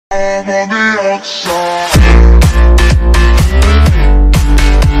on the outside.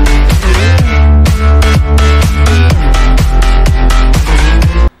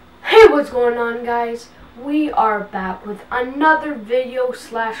 Hey, what's going on, guys? We are back with another video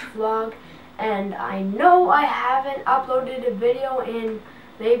slash vlog, and I know I haven't uploaded a video in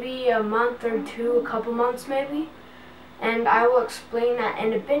maybe a month or two, a couple months maybe, and I will explain that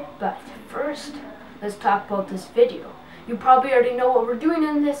in a bit. But first, let's talk about this video. You probably already know what we're doing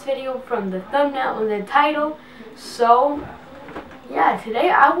in this video from the thumbnail and the title. So yeah, today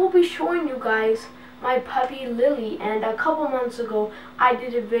I will be showing you guys my puppy Lily, and a couple months ago I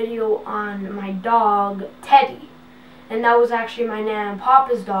did a video on my dog Teddy, and that was actually my Nana and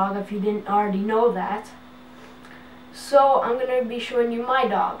Papa's dog, if you didn't already know that. So I'm gonna be showing you my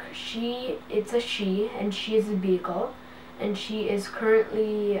dog. It's a she, and she is a Beagle, and she is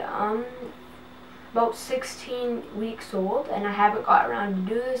currently about 16 weeks old, and I haven't got around to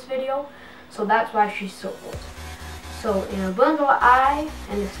do this video, so that's why she's so old. So in a blink of an eye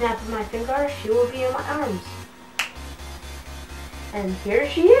and a snap of my finger, she will be in my arms. And here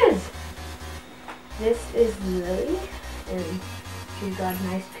she is. This is Lily, and she's got a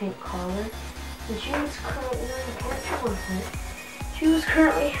nice pink collar. And she was currently, she was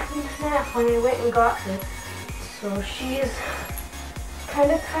currently having a nap when I went and got her. So she is kind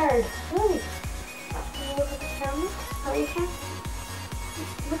of tired. Lily, can you look at the camera? Oh, you can?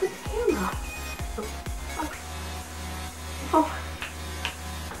 Look at the camera. Oh.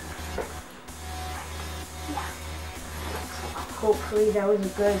 Yeah. Hopefully that was a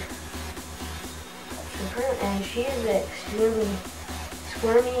good for her. And she is an extremely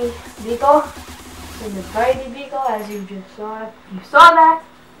squirmy beagle and a bitey beagle, as you just saw. You saw that.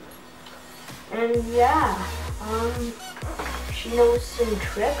 And yeah, she knows some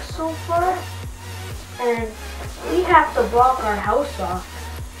tricks so far. And we have to block our house off.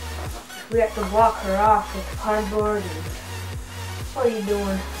 We have to block her off with cardboard and what are you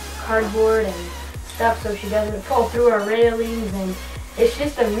doing? Cardboard and stuff so she doesn't fall through our railings, and it's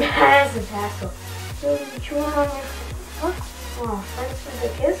just a massive hassle. So you chewing on your oh, thanks for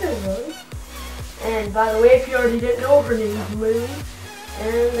the kisses, Lily. And by the way, if you already didn't know, her name is Lily.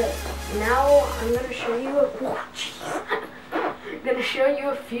 And now I'm gonna show you I'm gonna show you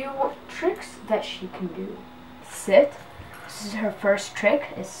a few tricks that she can do. Sit. This is her first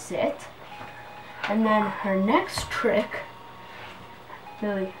trick, is sit. And then her next trick,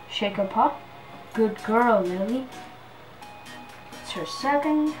 Lily, shake her paw. Good girl, Lily. It's her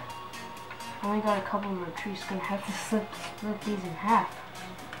second. I only got a couple more trees. Gonna have to split these in half.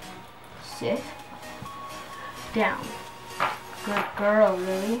 Sit. Down. Good girl,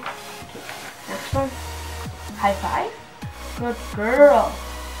 Lily. Okay. Next one. High five. Good girl.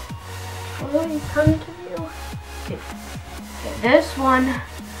 Lily, come to you. Okay. This one,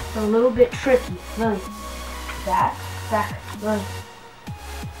 a little bit tricky. Lily, back, Lily.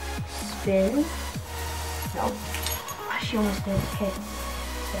 Spin. No. Oh, she almost did. Okay.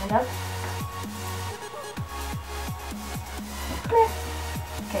 Stand up. Clear.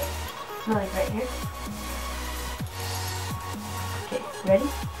 Okay. Lily, right here. Okay, ready?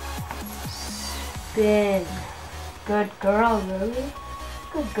 Spin. Good girl, Lily.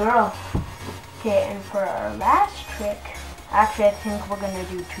 Good girl. Okay, and for our last trick, actually I think we're gonna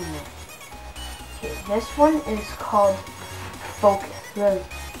do 2 more. Okay, this one is called focus. Lily.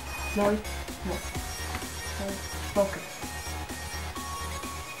 Lily? No. Lily. Focus.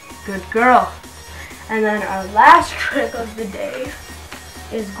 Good girl. And then our last trick of the day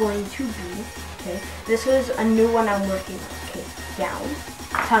is going to be, okay, this is a new one I'm working on. Okay, down,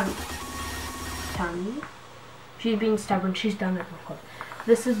 tummy, tummy. She's being stubborn, she's done it before.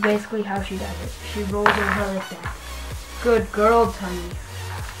 This is basically how she does it. She rolls over like that. Good girl, tummy.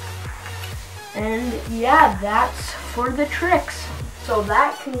 And yeah, that's for the tricks. So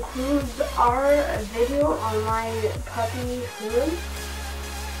that concludes our video on my puppy room.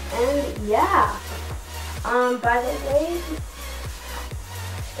 And yeah, by the way,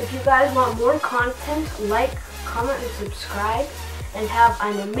 if you guys want more content, like, comment, and subscribe, and have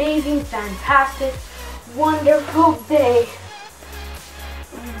an amazing, fantastic, wonderful day.